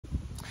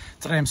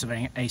Today I'm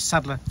surveying a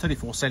Sadler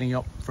 34 sailing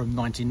yacht from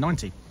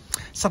 1990.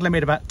 Sadler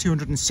made about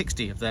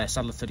 260 of their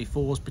Sadler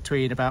 34s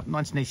between about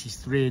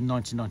 1983 and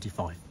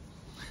 1995.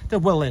 They're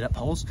well laid up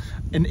hulls,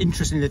 and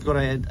interestingly they've got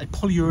a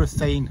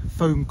polyurethane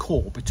foam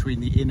core between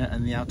the inner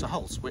and the outer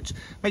hulls, which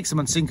makes them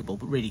unsinkable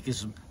but really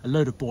gives them a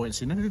load of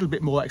buoyancy and a little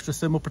bit more extra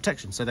thermal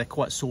protection, so they're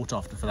quite sought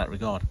after for that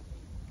regard.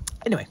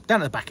 Anyway,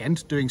 down at the back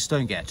end doing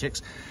stone gear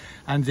checks,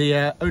 and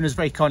the owners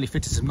very kindly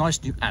fitted some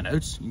nice new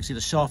anodes. You can see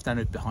the shaft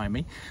anode behind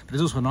me, but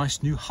there's also a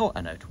nice new hull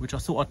anode, which I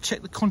thought I'd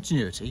check the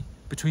continuity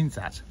between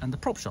that and the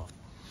prop shaft.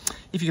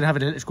 If you can have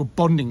an electrical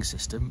bonding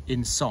system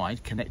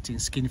inside connecting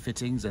skin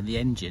fittings and the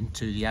engine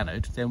to the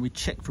anode, then we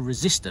check for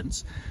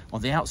resistance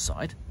on the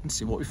outside and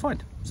see what we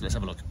find. So let's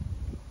have a look.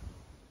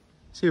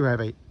 So here we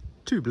have a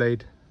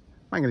 2-blade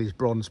manganese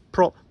bronze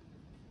prop,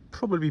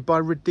 probably by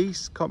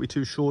Radice, can't be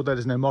too sure,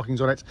 there's no markings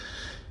on it.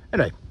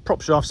 Anyway,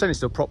 prop shaft, stainless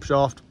steel prop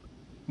shaft,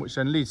 which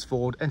then leads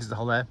forward, enters the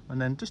hull there,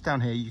 and then just down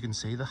here you can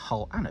see the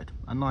hull anode,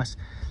 a nice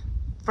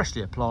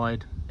freshly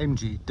applied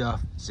MG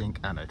Duff zinc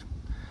anode.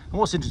 And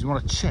what's interesting, we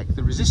want to check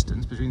the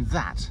resistance between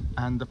that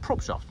and the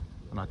prop shaft,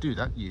 and I do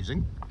that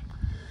using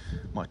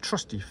my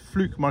trusty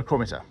fluke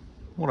micrometer.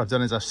 What I've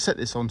done is I've set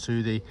this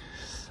onto the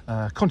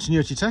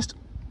continuity test,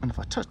 and if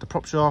I touch the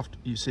prop shaft,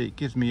 you see it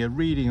gives me a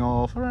reading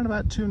of around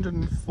about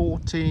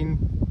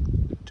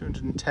 214,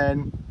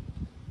 210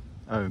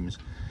 ohms.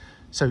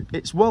 So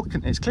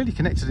it's clearly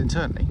connected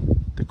internally.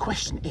 The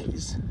question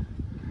is,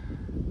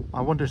 I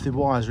wonder if the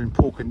wires are in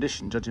poor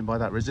condition, judging by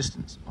that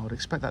resistance. I would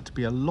expect that to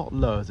be a lot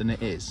lower than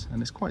it is,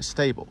 and it's quite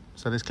stable.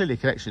 So there's clearly a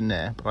connection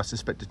there, but I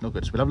suspect it's not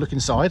good. So we'll have a look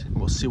inside and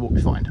we'll see what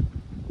we find.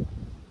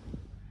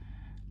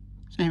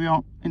 So here we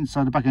are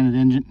inside the back end of the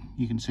engine.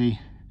 You can see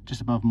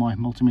just above my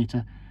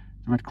multimeter,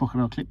 the red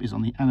crocodile clip is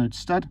on the anode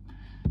stud.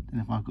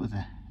 Then if I've got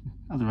the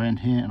other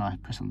end here and I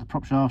press on the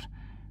prop shaft,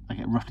 I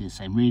get roughly the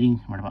same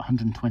reading, around about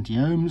 120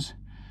 ohms.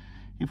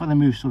 If I then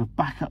move sort of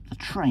back up the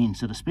train,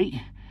 so to speak,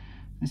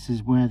 this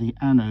is where the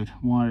anode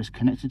wire is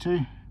connected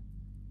to.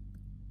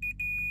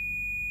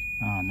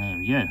 And there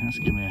we go, that's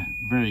giving me a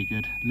very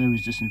good low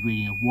resistance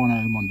reading of 1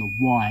 ohm on the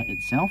wire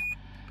itself.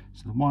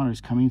 So the wire is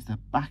coming to the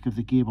back of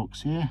the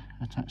gearbox here,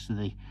 attached to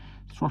the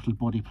throttle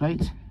body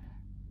plate.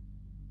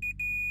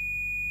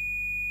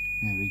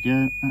 There we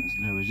go, that's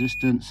low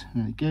resistance,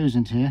 and then it goes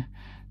into here.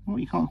 And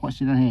what you can't quite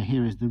see down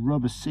here is the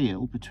rubber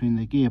seal between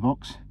the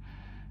gearbox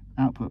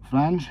output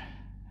flange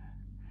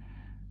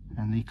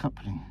and the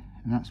coupling,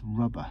 and that's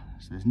rubber,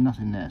 so there's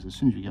nothing there. So as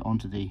soon as we get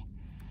onto the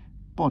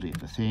body of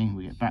the thing,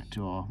 we get back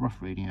to our rough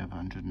reading of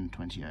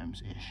 120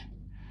 ohms ish.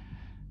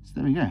 So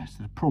there we go.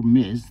 So the problem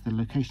is the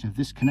location of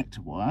this connector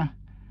wire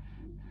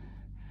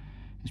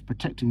is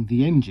protecting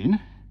the engine,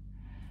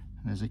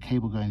 and there's a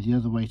cable going the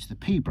other way to the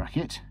P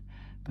bracket,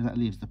 but that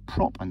leaves the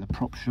prop and the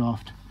prop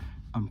shaft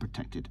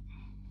unprotected.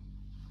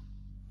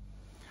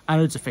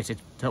 Anodes are fitted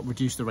to help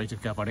reduce the rate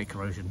of galvanic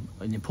corrosion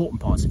in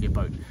important parts of your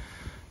boat.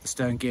 The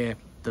stern gear,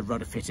 the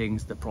rudder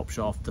fittings, the prop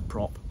shaft, the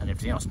prop, and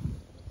everything else.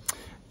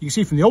 You can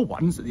see from the old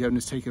ones that the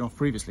owner's taken off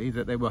previously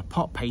that they were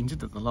part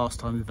painted at the last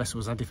time the vessel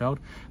was anti-fouled,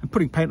 and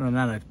putting paint on an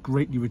anode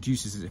greatly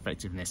reduces its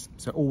effectiveness.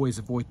 So always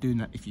avoid doing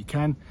that if you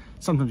can.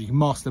 Sometimes you can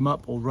mask them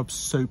up or rub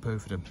soap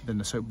over them, then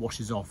the soap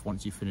washes off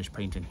once you finish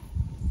painting.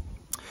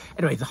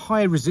 Anyway, the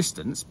higher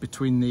resistance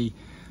between the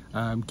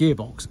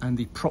gearbox and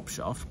the prop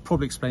shaft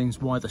probably explains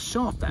why the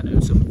shaft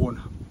anodes are worn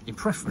in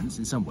preference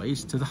in some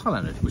ways to the hull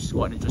anode, which is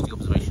quite an interesting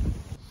observation.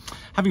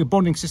 Having a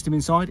bonding system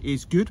inside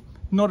is good,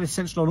 not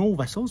essential on all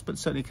vessels, but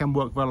certainly can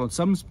work well on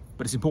some,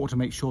 but it's important to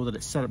make sure that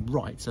it's set up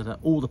right so that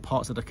all the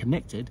parts that are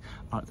connected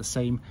are at the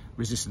same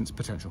resistance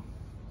potential.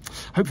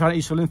 Hope you found it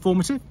useful and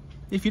informative.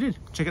 If you did,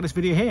 check out this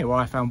video here where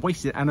I found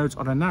wasted anodes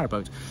on a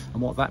narrowboat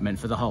and what that meant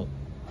for the hull.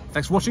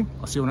 Thanks for watching,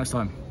 I'll see you all next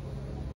time.